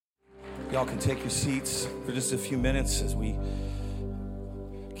Y'all can take your seats for just a few minutes as we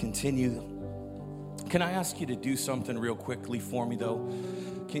continue. Can I ask you to do something real quickly for me, though?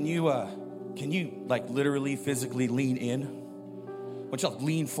 Can you like literally, physically lean in? I want y'all to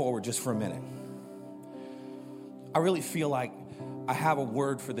lean forward just for a minute. I really feel like I have a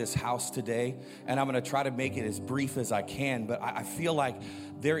word for this house today, and I'm going to try to make it as brief as I can, but I feel like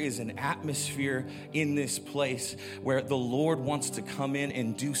there is an atmosphere in this place where the Lord wants to come in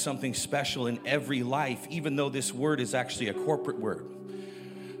and do something special in every life, even though this word is actually a corporate word.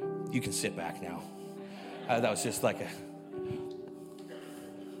 You can sit back now. That was just like a...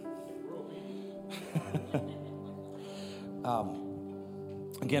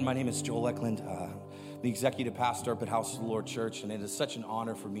 Again, my name is Joel Eklund, the executive pastor up at House of the Lord Church, and it is such an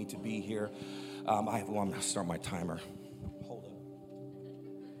honor for me to be here. I'm going to start my timer. Hold up.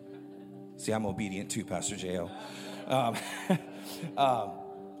 See, I'm obedient too, Pastor J.O.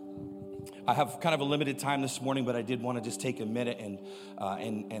 I have kind of a limited time this morning, but I did want to just take a minute and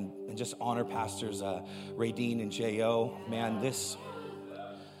just honor Pastors Radine and J.O. Man, this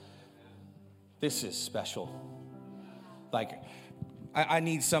is special. Like, I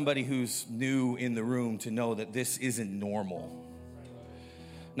need somebody who's new in the room to know that this isn't normal.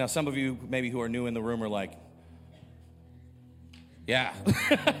 Now, some of you maybe who are new in the room are like, yeah.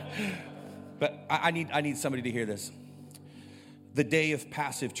 But I need somebody to hear this. The day of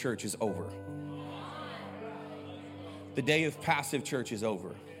passive church is over. The day of passive church is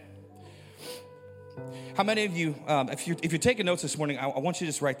over. How many of you, if you're taking notes this morning, I want you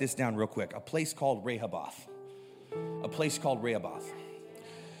to just write this down real quick. A place called Rehoboth. A place called Rehoboth.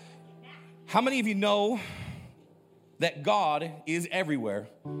 How many of you know that God is everywhere,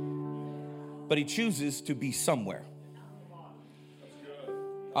 but he chooses to be somewhere?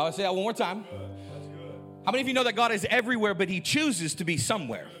 I'll say that one more time. How many of you know that God is everywhere, but he chooses to be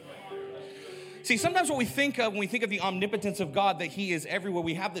somewhere? See, sometimes what we think of when we think of the omnipotence of God, that he is everywhere,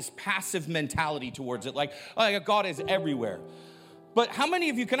 we have this passive mentality towards it, like, oh, God is everywhere. But how many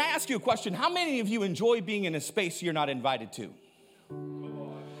of you, can I ask you a question? How many of you enjoy being in a space you're not invited to?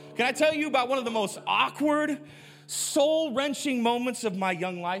 Can I tell you about one of the most awkward, soul-wrenching moments of my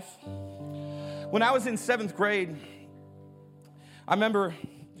young life? When I was in 7th grade, I remember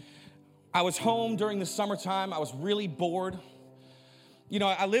I was home during the summertime. I was really bored. You know,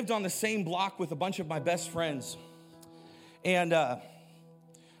 I lived on the same block with a bunch of my best friends. And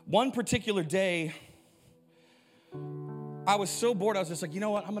one particular day, I was so bored, I was just like, you know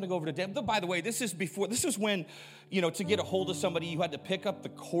what, I'm going to go over to Deb. By the way, this is when, you know, to get a hold of somebody, you had to pick up the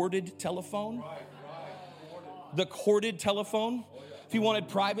corded telephone. Right. The corded telephone. If you wanted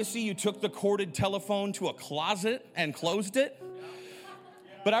privacy, you took the corded telephone to a closet and closed it.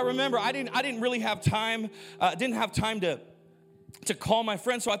 But I remember I didn't really have time, didn't have time to call my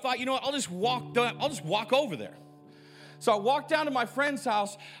friend, so I thought, you know what, I'll just walk over there. So I walk down to my friend's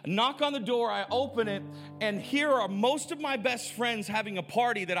house, knock on the door, I open it, and here are most of my best friends having a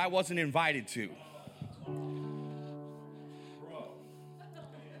party that I wasn't invited to.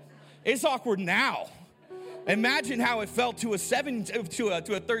 It's awkward now. Imagine how it felt to a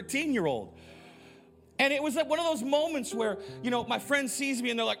 13-year-old. And it was like one of those moments where, you know, my friend sees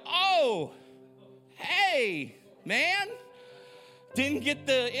me and they're like, oh, hey, man, didn't get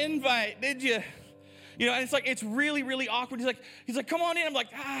the invite, did you? You know, and it's like, it's really, really awkward. He's like, come on in. I'm like,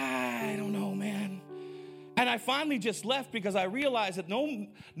 I don't know, man. And I finally just left because I realized that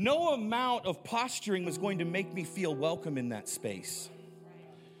no amount of posturing was going to make me feel welcome in that space.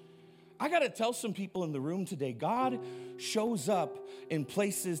 I got to tell some people in the room today, God shows up in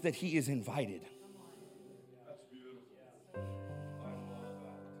places that he is invited.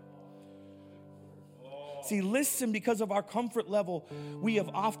 See, listen, because of our comfort level, we have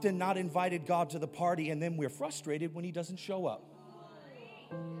often not invited God to the party, and then we're frustrated when he doesn't show up.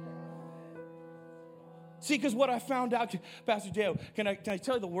 See, because what I found out, Pastor J.O., can I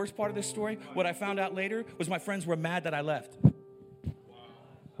tell you the worst part of this story? What I found out later was my friends were mad that I left.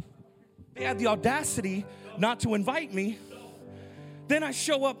 They had the audacity not to invite me. Then I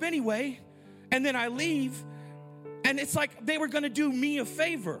show up anyway, and then I leave, and it's like they were going to do me a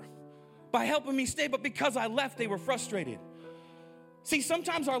favor by helping me stay, but because I left, they were frustrated. See,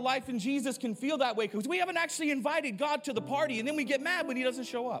 sometimes our life in Jesus can feel that way because we haven't actually invited God to the party, and then we get mad when he doesn't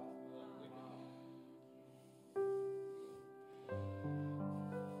show up.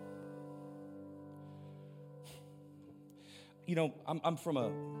 You know, I'm from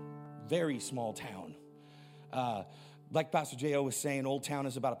a very small town. Like Pastor J.O. was saying, Old Town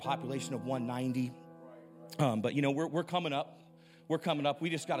is about a population of 190. But, you know, we're coming up. We're coming up. We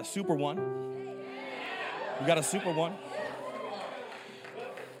just got a super one. We got a super one.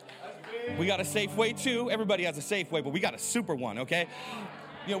 We got a Safeway too. Everybody has a Safeway, but we got a Super One, okay?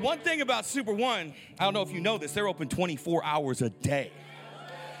 You know, one thing about Super One, I don't know if you know this, they're open 24 hours a day.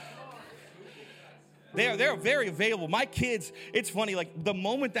 They're very available. My kids, it's funny, like the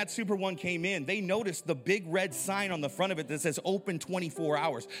moment that Super One came in, they noticed the big red sign on the front of it that says open 24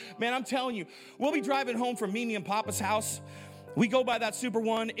 hours. Man, I'm telling you, we'll be driving home from Mimi and Papa's house. We go by that Super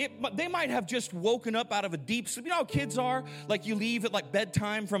One. They might have just woken up out of a deep sleep. You know how kids are? Like you leave at like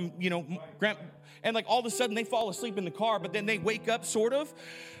bedtime from, and like all of a sudden they fall asleep in the car, but then they wake up sort of.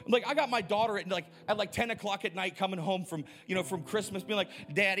 Like I got my daughter at 10 o'clock at night coming home from Christmas being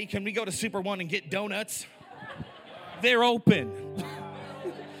like, Daddy, can we go to Super One and get donuts? They're open.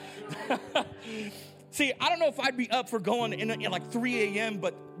 See, I don't know if I'd be up for going in at like 3 a.m.,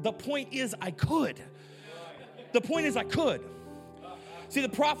 but the point is I could. See, the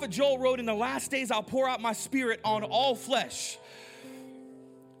prophet Joel wrote, in the last days I'll pour out my spirit on all flesh.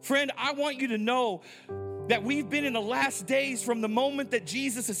 Friend, I want you to know that we've been in the last days from the moment that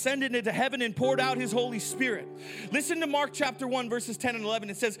Jesus ascended into heaven and poured out his Holy Spirit. Listen to Mark chapter 1, verses 10 and 11.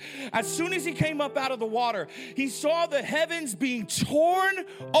 It says, as soon as he came up out of the water, he saw the heavens being torn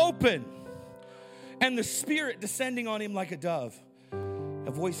open and the Spirit descending on him like a dove.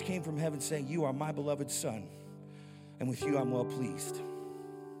 A voice came from heaven saying, you are my beloved Son, and with you I'm well pleased.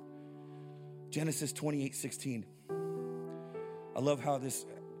 Genesis 28:16. I love how this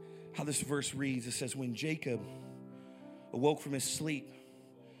verse reads. It says, when Jacob awoke from his sleep,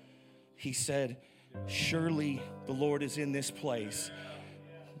 he said, surely the Lord is in this place.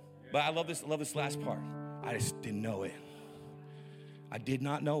 But I love this last part. I just didn't know it. I did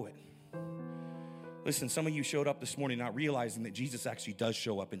not know it. Listen, some of you showed up this morning not realizing that Jesus actually does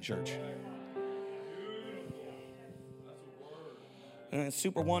show up in church. And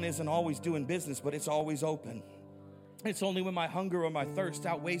Super One isn't always doing business, but it's always open. It's only when my hunger or my thirst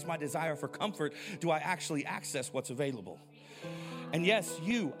outweighs my desire for comfort do I actually access what's available. And yes,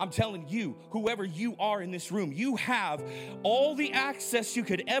 I'm telling you, whoever you are in this room, you have all the access you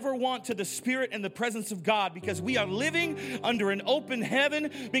could ever want to the Spirit and the presence of God, because we are living under an open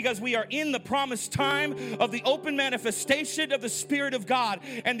heaven, because we are in the promised time of the open manifestation of the Spirit of God.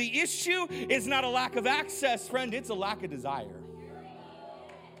 And the issue is not a lack of access, friend, it's a lack of desire.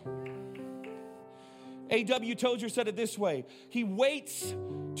 A.W. Tozer said it this way: he waits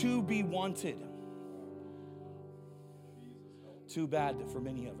to be wanted. Too bad that for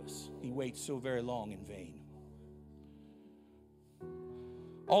many of us, he waits so very long in vain.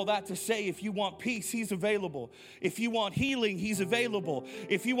 All that to say, if you want peace, he's available. If you want healing, he's available.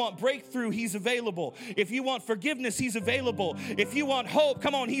 If you want breakthrough, he's available. If you want forgiveness, he's available. If you want hope,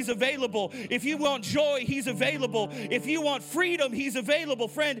 come on, he's available. If you want joy, he's available. If you want freedom, he's available.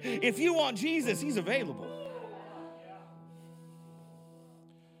 Friend, if you want Jesus, he's available.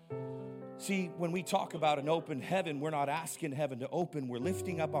 See, when we talk about an open heaven, we're not asking heaven to open. We're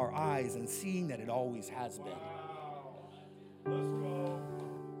lifting up our eyes and seeing that it always has been. Let's go.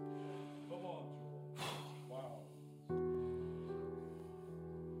 Come on. Wow.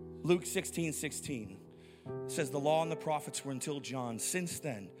 Luke 16:16 says, the law and the prophets were until John. Since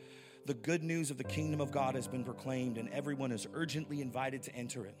then, the good news of the kingdom of God has been proclaimed, and everyone is urgently invited to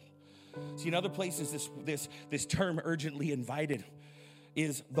enter it. See, in other places, this term urgently invited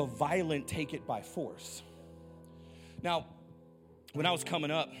is the violent take it by force. Now, when I was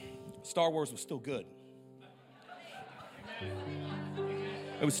coming up, Star Wars was still good.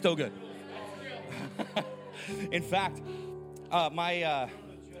 It was still good. In fact, in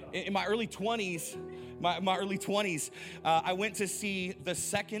my early 20s, I went to see the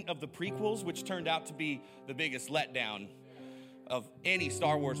second of the prequels, which turned out to be the biggest letdown of any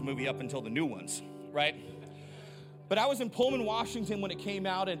Star Wars movie up until the new ones, right? But I was in Pullman, Washington when it came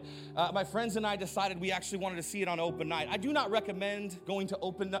out, and my friends and I decided we actually wanted to see it on open night. I do not recommend going to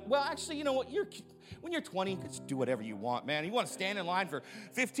open night. Well, actually, you know what? When you're 20, just do whatever you want, man. You want to stand in line for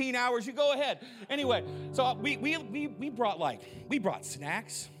 15 hours, you go ahead. Anyway, so we brought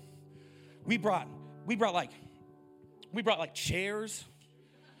snacks. We brought chairs.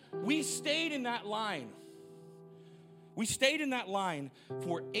 We stayed in that line. We stayed in that line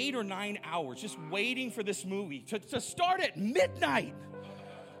for 8 or 9 hours just waiting for this movie to start at midnight.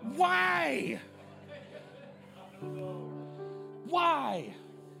 Why? Why?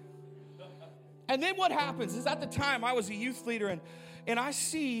 And then what happens is, at the time I was a youth leader, and I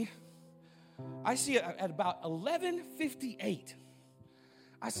see at about 11:58,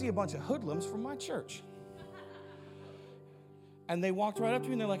 I see a bunch of hoodlums from my church. And they walked right up to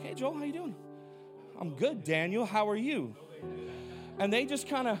me and they're like, hey, Joel, how you doing? I'm good, Daniel. How are you? And they just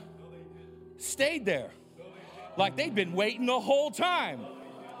kind of stayed there like they'd been waiting the whole time.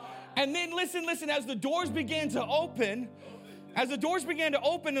 And then listen, as the doors began to open, and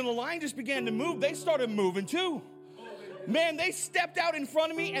the line just began to move, they started moving too. Man, they stepped out in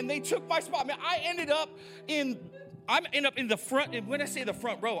front of me and they took my spot. Man, I ended up in the front. And when I say the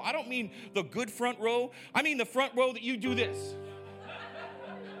front row, I don't mean the good front row. I mean the front row that you do this.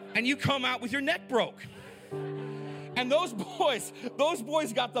 And you come out with your neck broke. And those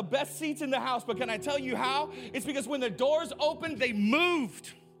boys got the best seats in the house. But can I tell you how? It's because when the doors opened, they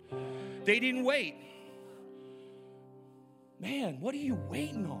moved. They didn't wait. Man, what are you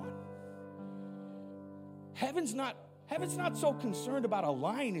waiting on? Heaven's not so concerned about a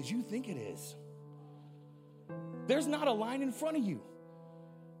line as you think it is. There's not a line in front of you.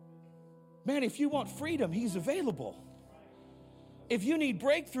 Man, if you want freedom, he's available. If you need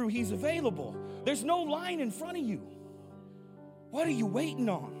breakthrough, he's available. There's no line in front of you. What are you waiting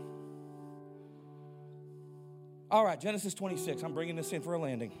on? All right, Genesis 26. I'm bringing this in for a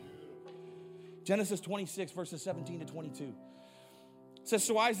landing. Genesis 26, verses 17 to 22. It says,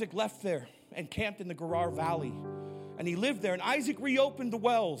 so Isaac left there and camped in the Gerar Valley. And he lived there. And Isaac reopened the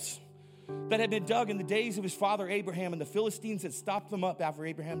wells that had been dug in the days of his father Abraham. And the Philistines had stopped them up after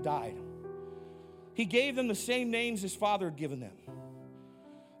Abraham died. He gave them the same names his father had given them.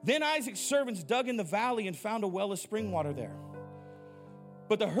 Then Isaac's servants dug in the valley and found a well of spring water there.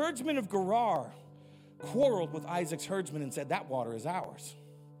 But the herdsmen of Gerar quarreled with Isaac's herdsmen and said, that water is ours.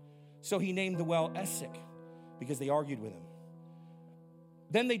 So he named the well Esek, because they argued with him.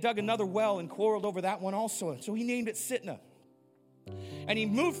 Then they dug another well and quarreled over that one also. So he named it Sitnah. And he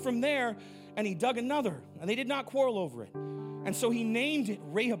moved from there and he dug another, and they did not quarrel over it. And so he named it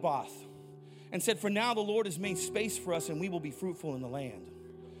Rehoboth and said, for now the Lord has made space for us and we will be fruitful in the land.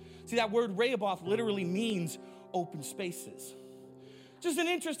 See, that word Rehoboth literally means open spaces. Just an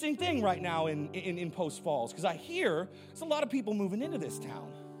interesting thing right now in Post Falls, because I hear there's a lot of people moving into this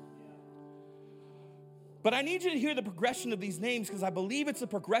town. But I need you to hear the progression of these names, because I believe it's a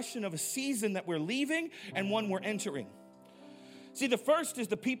progression of a season that we're leaving and one we're entering. See, the first is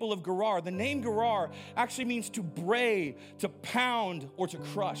the people of Gerar. The name Gerar actually means to bray, to pound, or to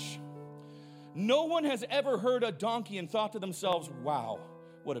crush. No one has ever heard a donkey and thought to themselves, wow,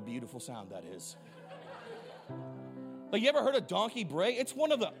 what a beautiful sound that is. Like, you ever heard a donkey bray? It's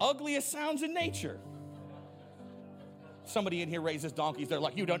one of the ugliest sounds in nature. Somebody in here raises donkeys. They're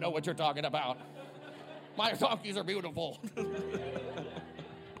like, you don't know what you're talking about. My donkeys are beautiful.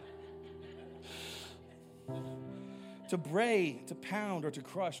 To bray, to pound, or to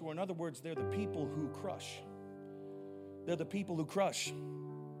crush, or in other words, they're the people who crush. They're the people who crush.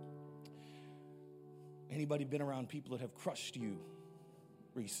 Anybody been around people that have crushed you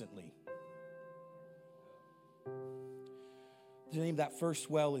recently? The name of that first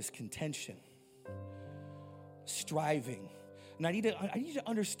well is contention, striving. And I need you to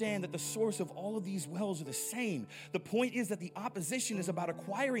understand that the source of all of these wells are the same. The point is that the opposition is about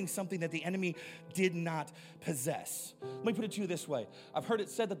acquiring something that the enemy did not possess. Let me put it to you this way. I've heard it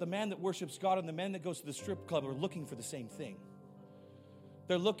said that the man that worships God and the man that goes to the strip club are looking for the same thing.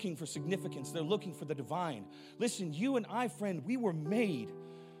 They're looking for significance. They're looking for the divine. Listen, you and I, friend, we were made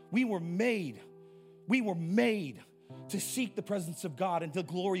to seek the presence of God and the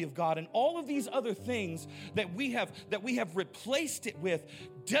glory of God. And all of these other things that we have replaced it with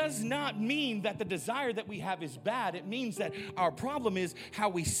does not mean that the desire that we have is bad. It means that our problem is how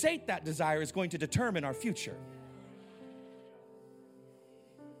we sate that desire is going to determine our future.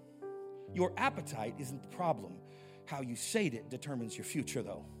 Your appetite isn't the problem. How you sate it determines your future,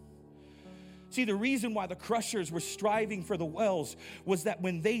 though. See, the reason why the crushers were striving for the wells was that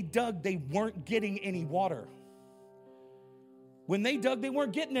when they dug, they weren't getting any water. When they dug, they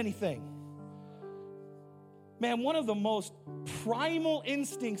weren't getting anything. Man, one of the most primal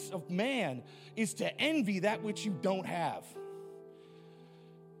instincts of man is to envy that which you don't have.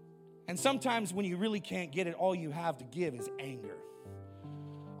 And sometimes when you really can't get it, all you have to give is anger.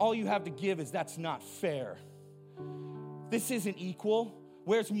 All you have to give is, that's not fair. This isn't equal.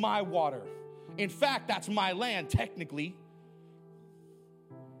 Where's my water? In fact, that's my land, technically.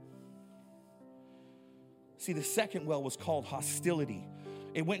 See, the second well was called hostility.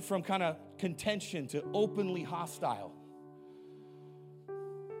 It went from kind of contention to openly hostile.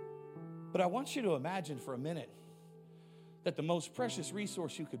 But I want you to imagine for a minute that the most precious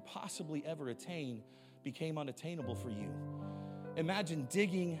resource you could possibly ever attain became unattainable for you. Imagine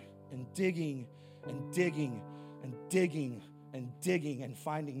digging and digging and digging and digging and digging and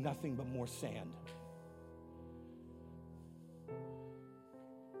finding nothing but more sand.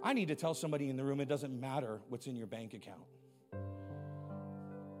 I need to tell somebody in the room, it doesn't matter what's in your bank account.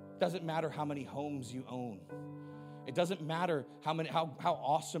 It doesn't matter how many homes you own. It doesn't matter how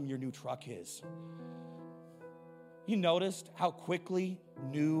awesome your new truck is. You noticed how quickly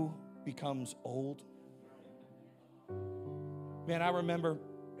new becomes old? Man, I remember.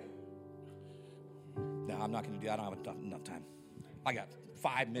 No, I'm not going to do that. I don't have enough time. I got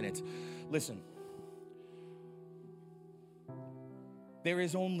 5 minutes. Listen. There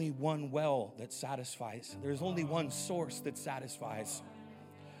is only one well that satisfies. There is only one source that satisfies.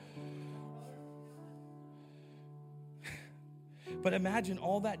 But imagine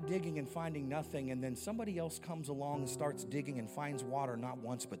all that digging and finding nothing, and then somebody else comes along and starts digging and finds water not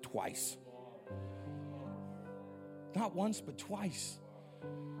once but twice. Not once but twice.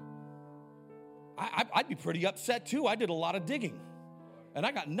 I'd be pretty upset too. I did a lot of digging, and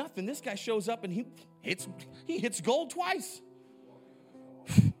I got nothing. This guy shows up and he hits gold twice.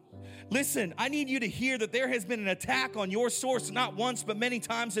 Listen, I need you to hear that there has been an attack on your source not once but many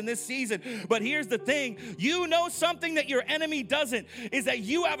times in this season. But here's the thing. You know something that your enemy doesn't, is that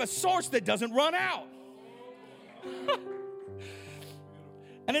you have a source that doesn't run out.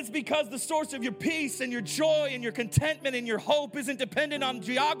 And it's because the source of your peace and your joy and your contentment and your hope isn't dependent on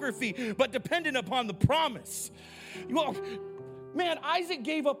geography, but dependent upon the promise. Man, Isaac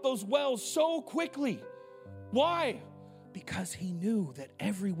gave up those wells so quickly. Why? Because he knew that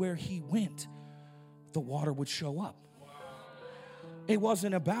everywhere he went, the water would show up. It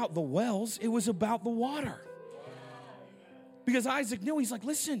wasn't about the wells, it was about the water. Because Isaac knew, he's like,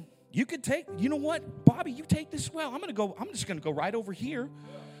 listen, you know what, Bobby, you take this well. I'm just gonna go right over here.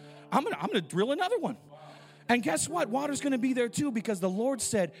 I'm gonna drill another one. And guess what? Water's gonna be there too, because the Lord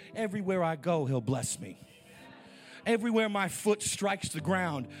said, everywhere I go, he'll bless me. Everywhere my foot strikes the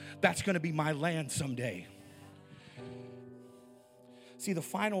ground, that's gonna be my land someday. See, the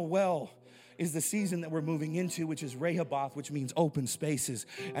final well is the season that we're moving into, which is Rehoboth, which means open spaces.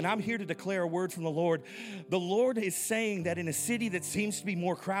 And I'm here to declare a word from the Lord. The Lord is saying that in a city that seems to be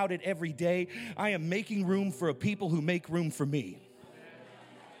more crowded every day, I am making room for a people who make room for me.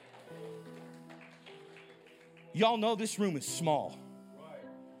 Y'all know this room is small.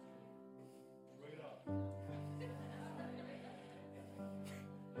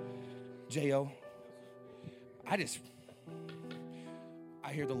 J.O.,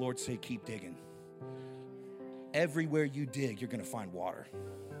 I hear the Lord say, keep digging. Everywhere you dig, you're going to find water.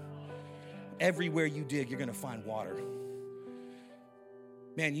 Everywhere you dig, you're going to find water.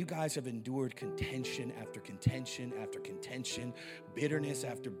 Man, you guys have endured contention after contention after contention, bitterness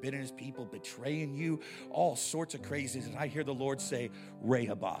after bitterness, people betraying you, all sorts of crazies. And I hear the Lord say,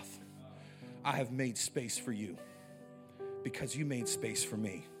 Rehoboth, I have made space for you because you made space for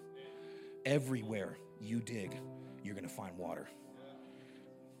me. Everywhere you dig, you're going to find water.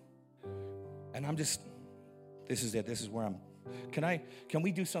 And this is it. This is where can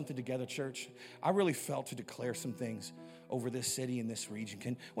we do something together, church? I really felt to declare some things over this city and this region.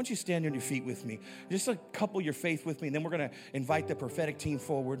 Why don't you stand on your feet with me? Just couple your faith with me, and then we're going to invite the prophetic team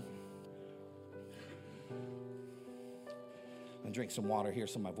forward. I'm going to drink some water here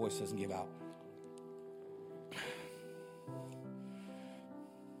so my voice doesn't give out.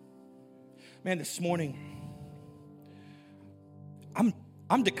 Man, this morning,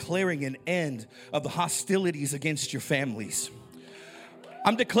 I'm declaring an end of the hostilities against your families.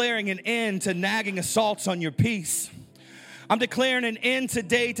 I'm declaring an end to nagging assaults on your peace. I'm declaring an end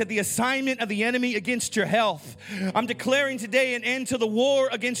today to the assignment of the enemy against your health. I'm declaring today an end to the war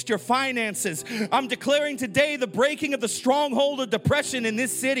against your finances. I'm declaring today the breaking of the stronghold of depression in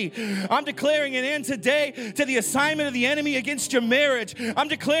this city. I'm declaring an end today to the assignment of the enemy against your marriage. I'm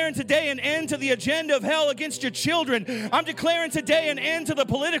declaring today an end to the agenda of hell against your children. I'm declaring today an end to the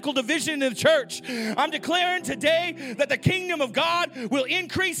political division in the church. I'm declaring today that the kingdom of God will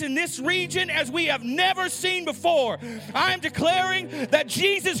increase in this region as we have never seen before. I'm declaring that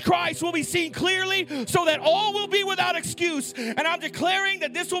Jesus Christ will be seen clearly so that all will be without excuse. And I'm declaring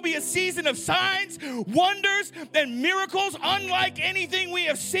that this will be a season of signs, wonders, and miracles unlike anything we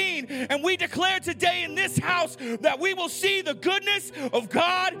have seen. And we declare today in this house that we will see the goodness of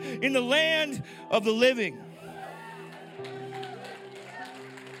God in the land of the living.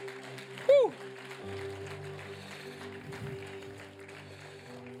 Woo.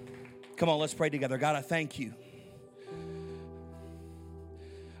 Come on, let's pray together. God, I thank you.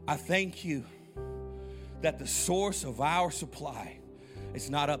 I thank you that the source of our supply is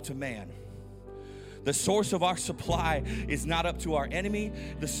not up to man. The source of our supply is not up to our enemy.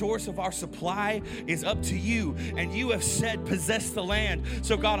 The source of our supply is up to you. And you have said, possess the land.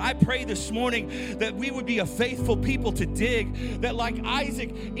 So God, I pray this morning that we would be a faithful people to dig. That like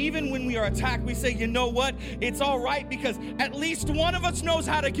Isaac, even when we are attacked, we say, you know what? It's all right because at least one of us knows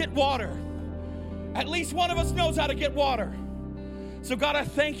how to get water. At least one of us knows how to get water. So God, I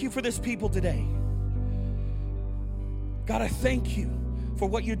thank you for this people today. God, I thank you for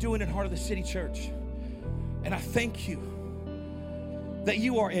what you're doing in Heart of the City Church. And I thank you that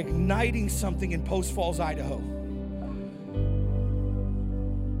you are igniting something in Post Falls, Idaho.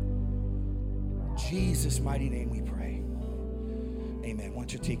 In Jesus' mighty name we pray. Amen. Why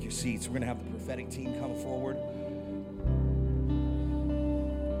don't you take your seats? We're going to have the prophetic team come forward.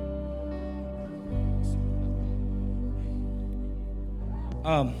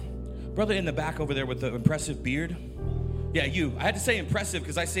 Brother in the back over there with the impressive beard. Yeah, you. I had to say impressive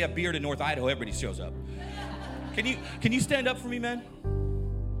because I say a beard in North Idaho, everybody shows up. Can you stand up for me, man?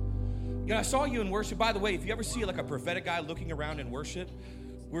 You know, I saw you in worship. By the way, if you ever see like a prophetic guy looking around in worship,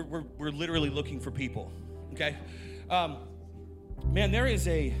 we're literally looking for people. Okay? Man, there is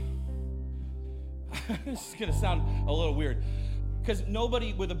a this is gonna sound a little weird. Because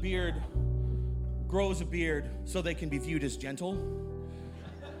nobody with a beard grows a beard so they can be viewed as gentle.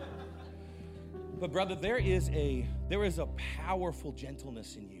 But brother, there is a powerful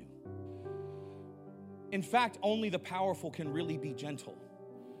gentleness in you. In fact, only the powerful can really be gentle.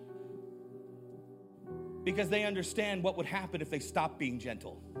 Because they understand what would happen if they stopped being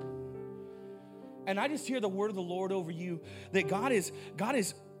gentle. And I just hear the word of the Lord over you that God is,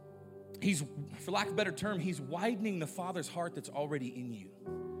 he's, for lack of a better term, he's widening the Father's heart that's already in you.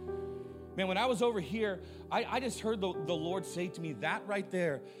 Man, when I was over here, I just heard the Lord say to me, that right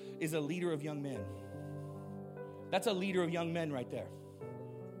there is a leader of young men. That's a leader of young men right there.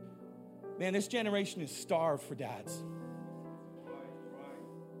 Man, this generation is starved for dads.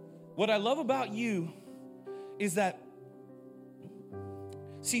 What I love about you is that,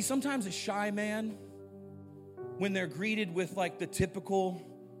 see, sometimes a shy man, when they're greeted with like the typical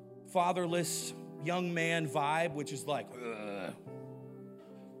fatherless young man vibe, which is like, ugh.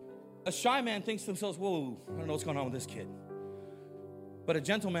 A shy man thinks to themselves, whoa, I don't know what's going on with this kid. But a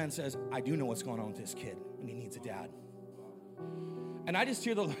gentleman says, I do know what's going on with this kid, and he needs a dad. And I just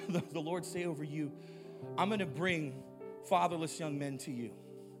hear the Lord say over you, I'm going to bring fatherless young men to you.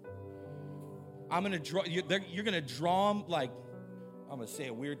 I'm going to draw, you're going to draw them like, I'm going to say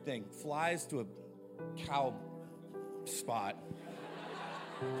a weird thing, flies to a cow spot.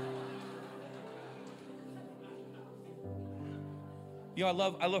 You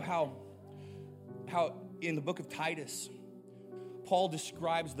know, I love how in the book of Titus, Paul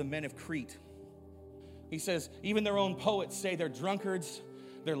describes the men of Crete. He says, even their own poets say they're drunkards,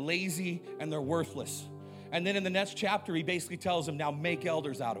 they're lazy, and they're worthless. And then in the next chapter, he basically tells them, now make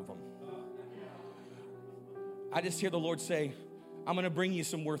elders out of them. I just hear the Lord say, I'm going to bring you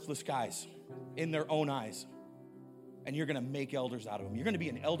some worthless guys in their own eyes. And you're going to make elders out of them. You're going to be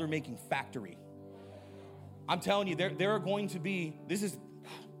an elder-making factory. I'm telling you, there are going to be,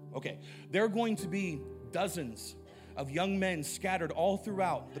 there are going to be dozens of young men scattered all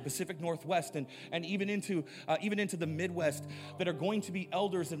throughout the Pacific Northwest and even into the Midwest that are going to be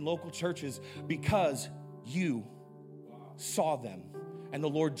elders in local churches because you saw them and the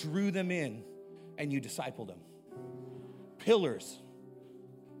Lord drew them in and you discipled them. Pillars.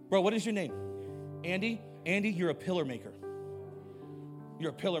 Bro, what is your name? Andy? Andy, you're a pillar maker.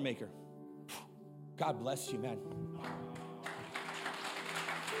 You're a pillar maker. God bless you, man.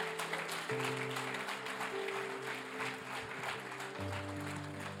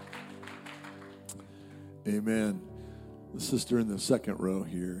 Amen. The sister in the second row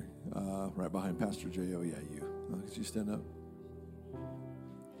here, right behind Pastor J. Oh, yeah, you. Could you stand up?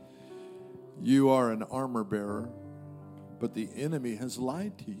 You are an armor bearer, but the enemy has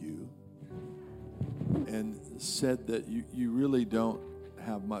lied to you and said that you really don't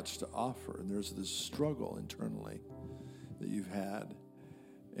have much to offer. And there's this struggle internally that you've had.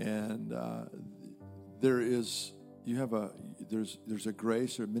 And there's a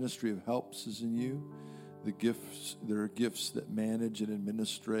grace or ministry of helps is in you. There are gifts that manage and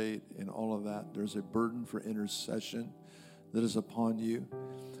administrate and all of that. There's a burden for intercession that is upon you.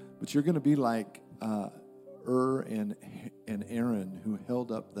 But you're going to be like and Aaron, who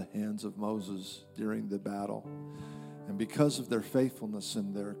held up the hands of Moses during the battle. And because of their faithfulness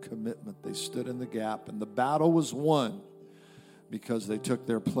and their commitment, they stood in the gap, and the battle was won because they took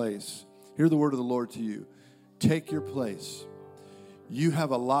their place. Hear the word of the Lord to you. Take your place. You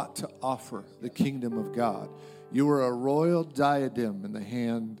have a lot to offer the kingdom of God. You are a royal diadem in the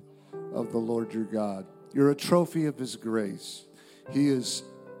hand of the Lord your God. You're a trophy of his grace. He is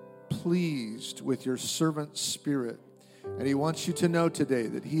pleased with your servant spirit. And he wants you to know today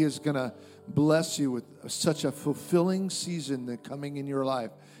that he is going to bless you with such a fulfilling season that coming in your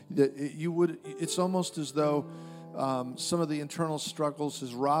life. That it's almost as though some of the internal struggles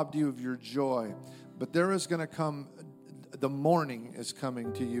has robbed you of your joy. But there is going to come, the morning is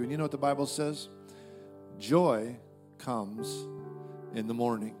coming to you. And you know what the Bible says? Joy comes in the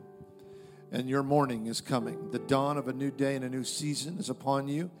morning. And your morning is coming. The dawn of a new day and a new season is upon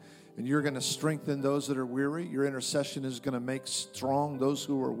you. And you're going to strengthen those that are weary. Your intercession is going to make strong those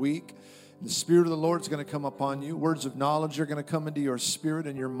who are weak. The Spirit of the Lord is going to come upon you. Words of knowledge are going to come into your spirit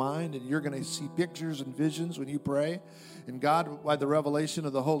and your mind, and you're going to see pictures and visions when you pray. And God, by the revelation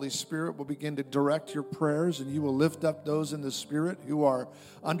of the Holy Spirit, will begin to direct your prayers, and you will lift up those in the Spirit who are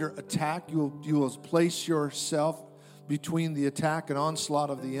under attack. You will place yourself between the attack and onslaught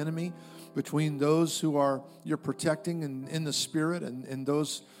of the enemy, between those who are you're protecting in the Spirit and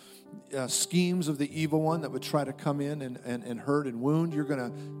those schemes of the evil one that would try to come in and hurt and wound. You're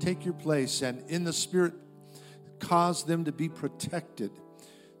going to take your place and in the Spirit cause them to be protected.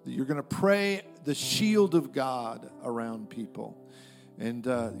 You're going to pray the shield of God around people, and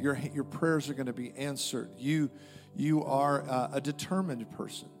your prayers are going to be answered. You are a determined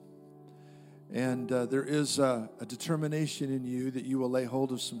person, and there is a determination in you that you will lay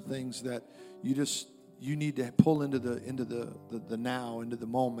hold of some things that you need to pull into the now, into the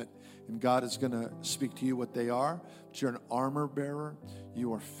moment. And God is going to speak to you what they are. But you're an armor bearer.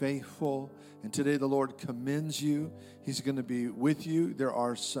 You are faithful. And today the Lord commends you. He's going to be with you.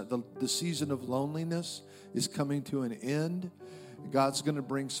 The season of loneliness is coming to an end. God's going to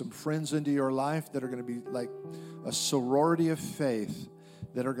bring some friends into your life that are going to be like a sorority of faith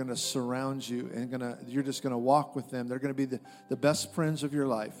that are going to surround you. And you're just going to walk with them. They're going to be the best friends of your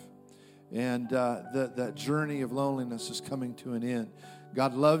life. And that journey of loneliness is coming to an end.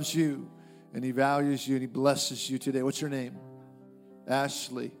 God loves you, and He values you, and He blesses you today. What's your name?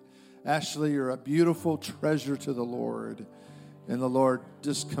 Ashley. Ashley, you're a beautiful treasure to the Lord, and the Lord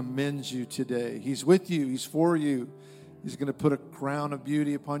just commends you today. He's with you. He's for you. He's going to put a crown of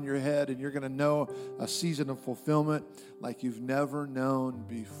beauty upon your head, and you're going to know a season of fulfillment like you've never known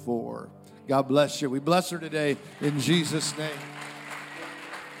before. God bless you. We bless her today in Jesus' name.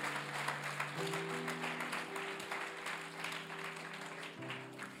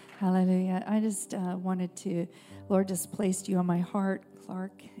 Hallelujah. I just wanted to, Lord, just placed you on my heart,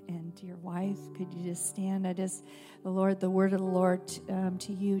 Clark, and your wife. Could you just stand? The word of the Lord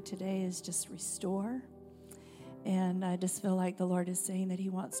to you today is just restore. And I just feel like the Lord is saying that He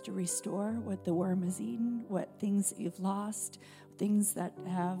wants to restore what the worm has eaten, what things you've lost, things that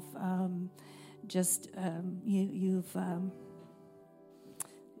have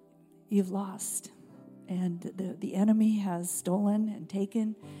you've lost. And the enemy has stolen and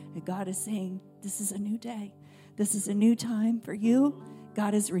taken. And God is saying, this is a new day. This is a new time for you.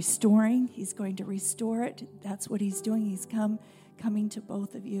 God is restoring. He's going to restore it. That's what He's doing. He's coming to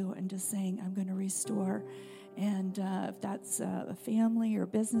both of you and just saying, I'm going to restore. And if that's a family or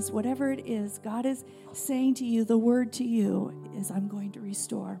business, whatever it is, God is saying to you, the word to you is, I'm going to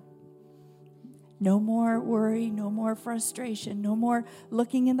restore. No more worry, no more frustration, no more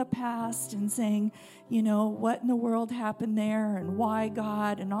looking in the past and saying, what in the world happened there and why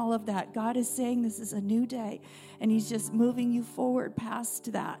God and all of that. God is saying this is a new day, and He's just moving you forward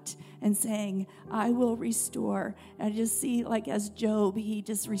past that and saying, I will restore. And I just see, like as Job, he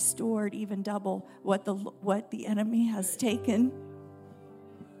just restored even double what the enemy has taken.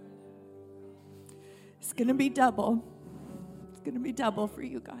 It's going to be double. It's going to be double for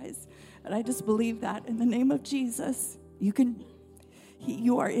you guys. And I just believe that in the name of Jesus,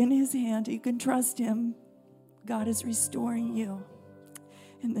 you are in His hand. You can trust Him. God is restoring you.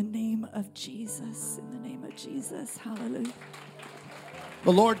 In the name of Jesus. In the name of Jesus. Hallelujah.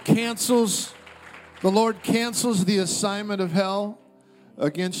 The Lord cancels the assignment of hell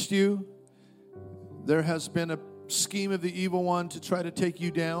against you. There has been a scheme of the evil one to try to take you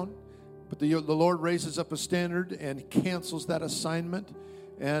down. But the Lord raises up a standard and cancels that assignment.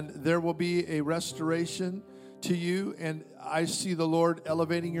 And there will be a restoration to you. And I see the Lord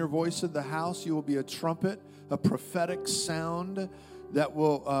elevating your voice in the house. You will be a trumpet, a prophetic sound that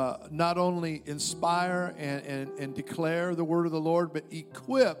will not only inspire and declare the word of the Lord, but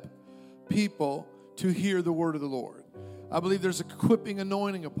equip people to hear the word of the Lord. I believe there's a equipping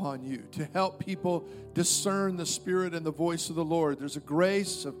anointing upon you to help people discern the Spirit and the voice of the Lord. There's a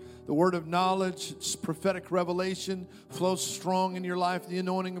grace of the word of knowledge. It's prophetic revelation flows strong in your life. The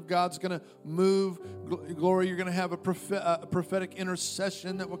anointing of God's going to move. Glory, you're going to have a prophetic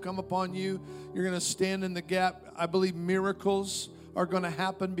intercession that will come upon you. You're going to stand in the gap. I believe miracles are going to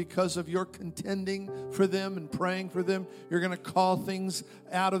happen because of your contending for them and praying for them. You're going to call things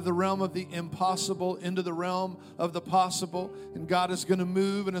out of the realm of the impossible into the realm of the possible. And God is going to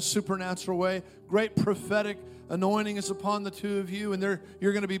move in a supernatural way. Great prophetic anointing is upon the two of you. And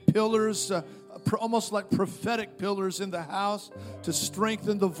you're going to be pillars, almost like prophetic pillars in the house to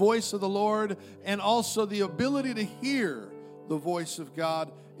strengthen the voice of the Lord and also the ability to hear the voice of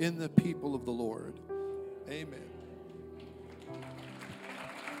God in the people of the Lord. Amen.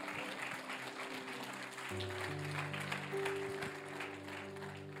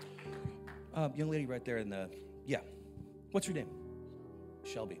 Young lady right there what's her name?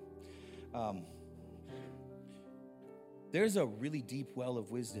 Shelby. There's a really deep well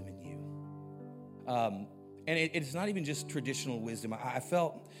of wisdom in you. And it's not even just traditional wisdom. I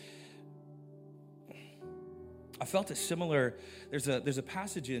felt a similar, there's a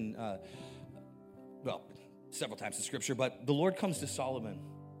passage in, several times in Scripture, but the Lord comes to Solomon,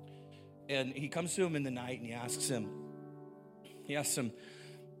 and he comes to him in the night, and he asks him,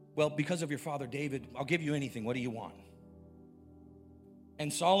 well, because of your father David, I'll give you anything. What do you want?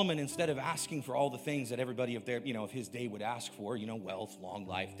 And Solomon, instead of asking for all the things that everybody of his day would ask for, wealth, long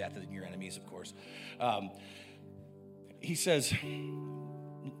life, death of your enemies, of course, he says,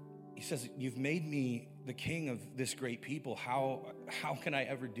 you've made me the king of this great people. How can I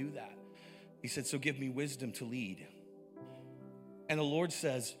ever do that? He said, so give me wisdom to lead. And the Lord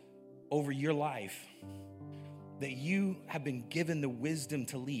says, over your life, that you have been given the wisdom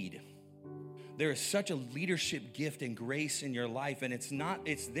to lead. There is such a leadership gift and grace in your life, and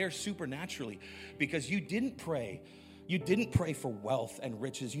it's there supernaturally, because you didn't pray. You didn't pray for wealth and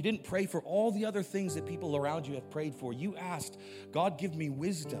riches. You didn't pray for all the other things that people around you have prayed for. You asked, God, give me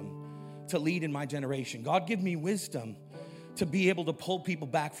wisdom to lead in my generation. God, give me wisdom to be able to pull people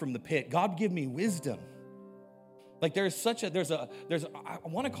back from the pit. God, give me wisdom. Like I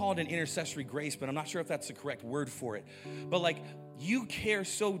want to call it an intercessory grace, but I'm not sure if that's the correct word for it. But like, you care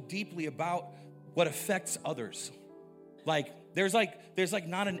so deeply about what affects others. Like there's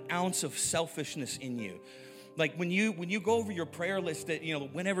not an ounce of selfishness in you. Like when you go over your prayer list, that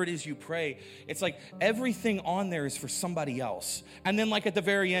whenever it is you pray, it's like everything on there is for somebody else. And then like at the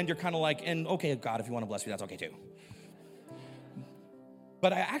very end, you're kind of like, and okay, God, if you want to bless me, that's okay too.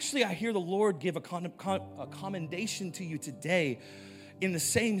 But I hear the Lord give a commendation to you today in the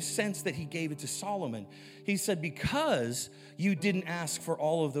same sense that he gave it to Solomon. He said, because you didn't ask for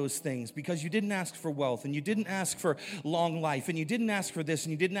all of those things, because you didn't ask for wealth, and you didn't ask for long life, and you didn't ask for this,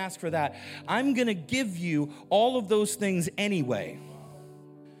 and you didn't ask for that, I'm going to give you all of those things anyway.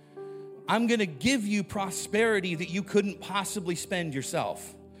 I'm going to give you prosperity that you couldn't possibly spend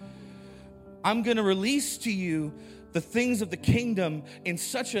yourself. I'm going to release to you the things of the kingdom in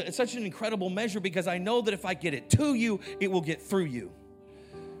such an incredible measure, because I know that if I get it to you, it will get through you.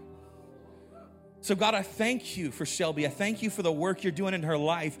 So God, I thank you for Shelby. I thank you for the work you're doing in her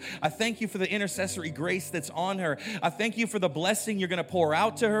life. I thank you for the intercessory grace that's on her. I thank you for the blessing you're going to pour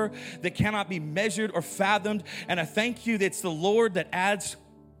out to her that cannot be measured or fathomed. And I thank you that it's the Lord that adds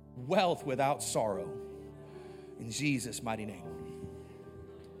wealth without sorrow. In Jesus' mighty name.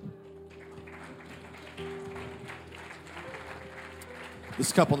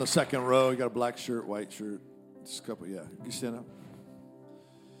 This couple in the second row, you got a black shirt, white shirt. This couple, yeah. Can you stand up?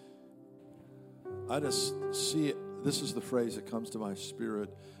 I just see it. This is the phrase that comes to my spirit,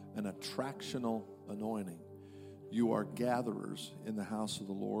 an attractional anointing. You are gatherers in the house of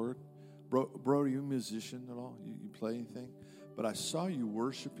the Lord. Bro, are you a musician at all? You play anything? But I saw you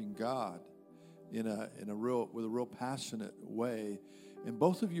worshiping God with a real passionate way. And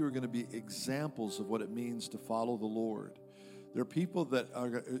both of you are going to be examples of what it means to follow the Lord. There are people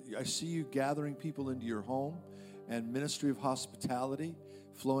I see you gathering people into your home and ministry of hospitality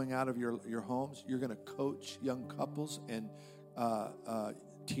flowing out of your homes. You're going to coach young couples and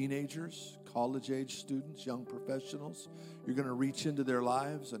teenagers, college-age students, young professionals. You're going to reach into their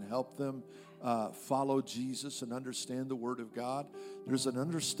lives and help them follow Jesus and understand the Word of God. There's an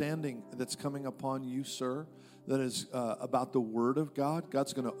understanding that's coming upon you, sir, that is about the Word of God.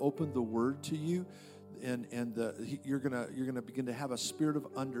 God's going to open the Word to you. And you're gonna begin to have a spirit of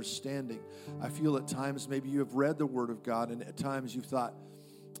understanding. I feel at times maybe you have read the Word of God, and at times you've thought,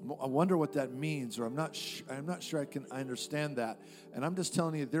 I wonder what that means, or I'm not sure I understand that. And I'm just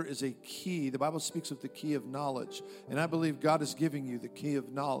telling you, there is a key. The Bible speaks of the key of knowledge. And I believe God is giving you the key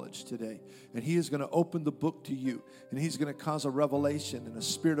of knowledge today. And He is going to open the book to you. And He's going to cause a revelation and a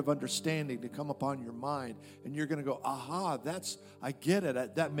spirit of understanding to come upon your mind. And you're going to go, aha, I get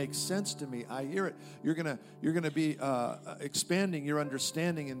it. That makes sense to me. I hear it. You're going to be expanding your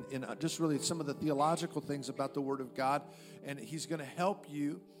understanding in just really some of the theological things about the Word of God. And He's going to help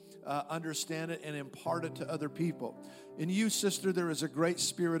you understand it and impart it to other people. In you, sister, there is a great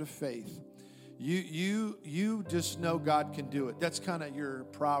spirit of faith. You just know God can do it. That's kind of your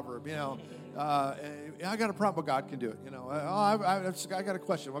proverb, you know. I got a problem, God can do it. You know, I got a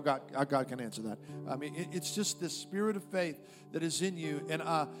question. Well, God can answer that. I mean, it's just this spirit of faith that is in you, and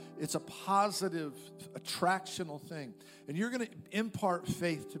it's a positive, attractional thing. And you're going to impart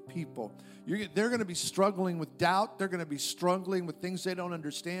faith to people. They're going to be struggling with doubt. They're going to be struggling with things they don't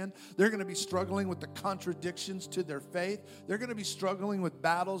understand. They're going to be struggling with the contradictions to their faith. They're going to be struggling with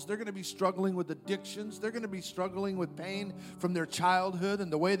battles. They're going to be struggling with addictions. They're going to be struggling with pain from their childhood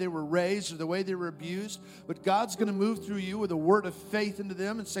and the way they were raised or the way they were abused. But God's going to move through you with a word of faith into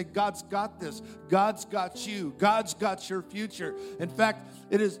them and say, God's got this. God's got you. God's got your future. In fact,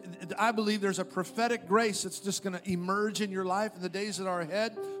 I believe there's a prophetic grace that's just going to emerge in your life in the days that are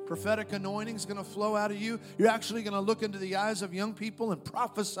ahead. Prophetic anointing is going to flow out of you. You're actually going to look into the eyes of young people and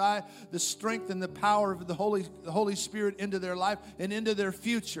prophesy the strength and the power of the Holy Spirit into their life and into their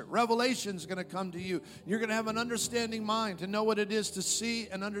future. Revelation is going to come to you. You're going to have an understanding mind to know what it is to see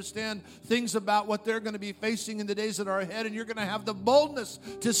and understand things about what they're going to be facing in the days that are ahead, and you're going to have the boldness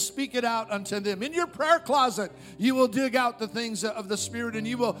to speak it out unto them. In your prayer closet, you will dig out the things of the Spirit, and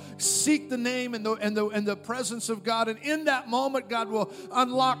you will seek the name and the presence of God. And in that moment, God will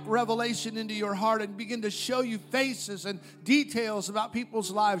unlock revelation into your heart and begin to show you faces and details about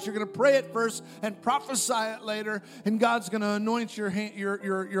people's lives. You're going to pray it first and prophesy it later, and God's going to anoint your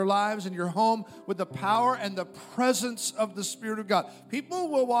lives and your home with the power and the presence of the Spirit of God. People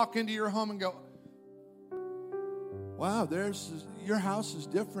will walk into your home and go, wow, your house is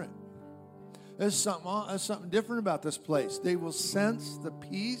different. There's something different about this place. They will sense the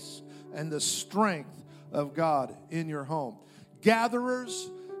peace and the strength of God in your home. Gatherers,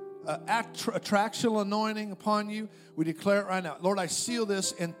 attractional anointing upon you. We declare it right now. Lord, I seal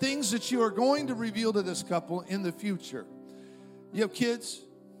this and things that you are going to reveal to this couple in the future. You have kids?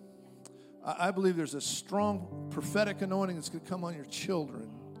 I believe there's a strong prophetic anointing that's going to come on your children.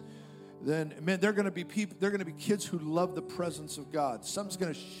 Then, man, they're going to be kids who love the presence of God. Something's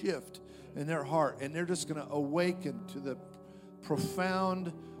going to shift in their heart, and they're just going to awaken to the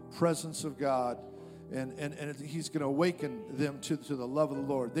profound presence of God. And He's going to awaken them to the love of the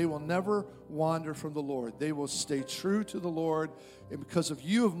Lord. They will never wander from the Lord. They will stay true to the Lord. And because if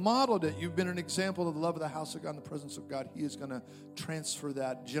you have modeled it, you've been an example of the love of the house of God and the presence of God, He is going to transfer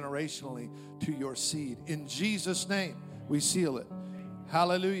that generationally to your seed. In Jesus' name, we seal it.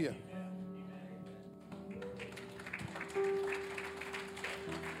 Hallelujah.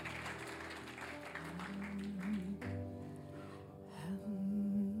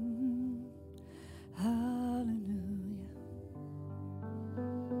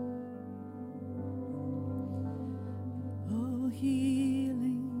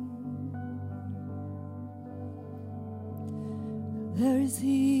 There is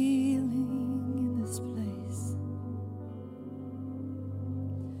healing in this place.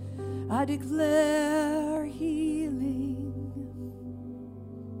 I declare healing.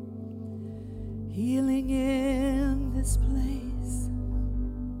 Healing in this place.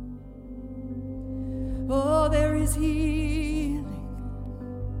 Oh, there is healing.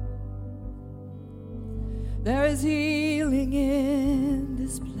 There is healing in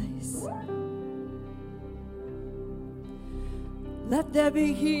this place. Let there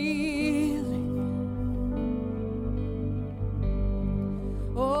be healing.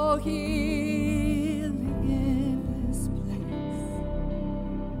 Oh, healing in this place.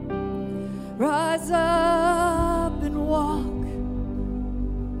 Rise up and walk.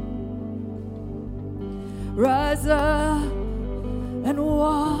 Rise up and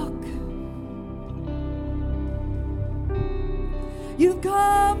walk. You've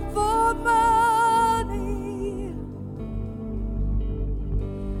come for money.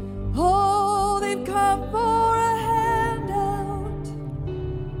 Oh, they've come for a handout.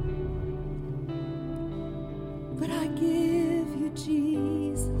 But I give you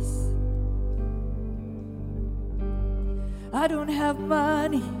Jesus. I don't have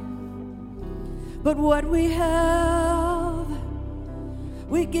money, but what we have,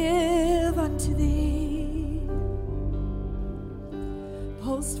 we give unto thee.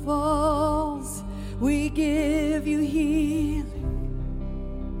 Oh, Ghost falls, we give you healing.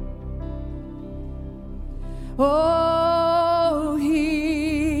 Oh,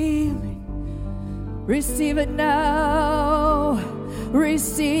 healing, receive it now.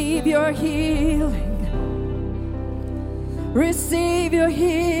 Receive your healing. Receive your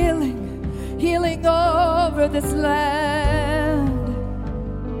healing, healing over this land.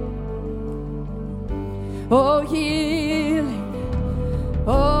 Oh, healing,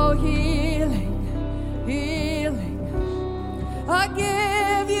 oh, healing, healing. I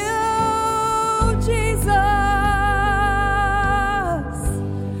give you Jesus.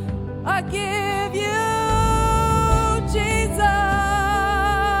 I give you Jesus.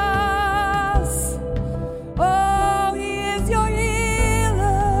 Oh, He is your healer.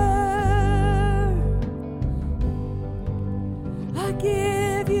 I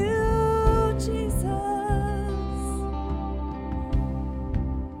give you Jesus.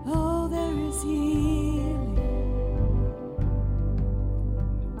 Oh, there is healing.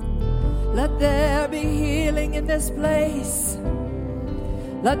 Let there be healing in this place.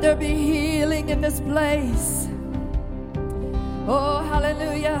 Let there be healing in this place. Oh,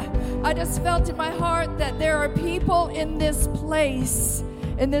 hallelujah. I just felt in my heart that there are people in this place,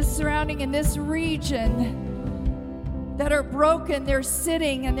 in this surrounding, in this region, that are broken. They're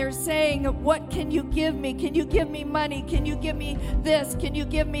sitting and they're saying, what can you give me? Can you give me money? Can you give me this? Can you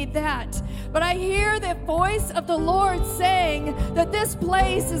give me that? But I hear the voice of the Lord saying that this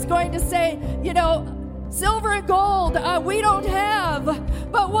place is going to say, you know, silver and gold we don't have,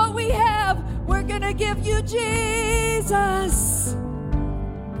 but what we have, we're going to give you Jesus.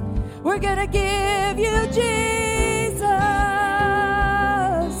 We're going to give you Jesus.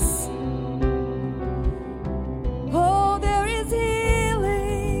 Oh, there is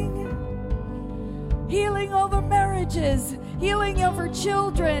healing. Healing over marriages, healing over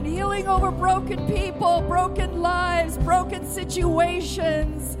children, healing over broken people, broken lives, broken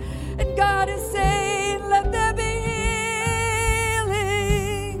situations. And God is saying, let there be healing.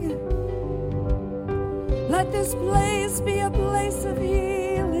 Let this place be a place of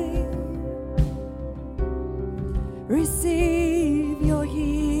healing. Receive your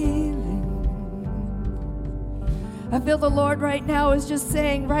healing. I feel the Lord right now is just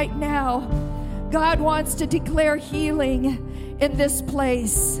saying, right now, God wants to declare healing in this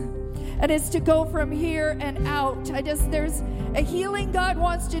place. And it's to go from here and out. There's a healing God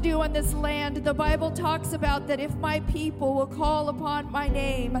wants to do on this land. The Bible talks about that if my people will call upon my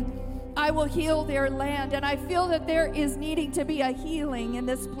name, I will heal their land. And I feel that there is needing to be a healing in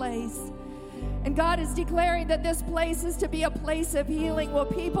this place. And God is declaring that this place is to be a place of healing where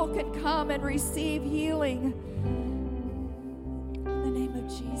people can come and receive healing. In the name of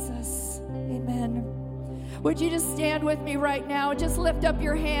Jesus, amen. Would you just stand with me right now? Just lift up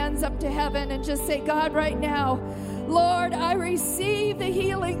your hands up to heaven and just say, God, right now, Lord, I receive the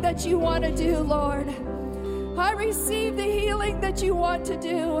healing that you want to do, Lord. I receive the healing that you want to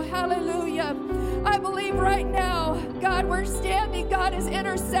do. Hallelujah. I believe right now, God, we're standing, God, as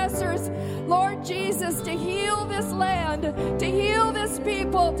intercessors, Lord Jesus, to heal this land, to heal this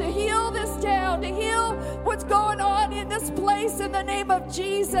people, to heal this town, to heal what's going on in this place in the name of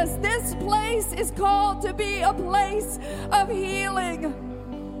Jesus. This place is called to be a place of healing.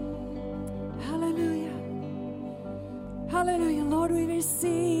 Hallelujah. Hallelujah. Lord, we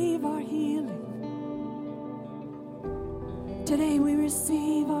receive our healing. Today we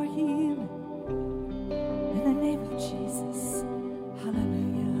receive our healing. In the name of Jesus.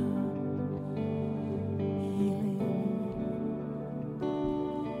 Hallelujah. Healing.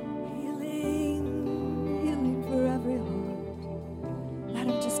 Healing. Healing for every heart. Let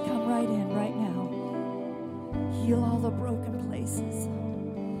him just come right in right now. Heal all the broken places.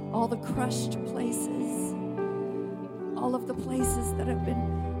 All the crushed places. All of the places that have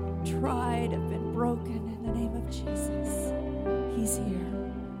been tried, have been broken in the name of Jesus. He's here.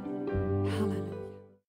 Hallelujah.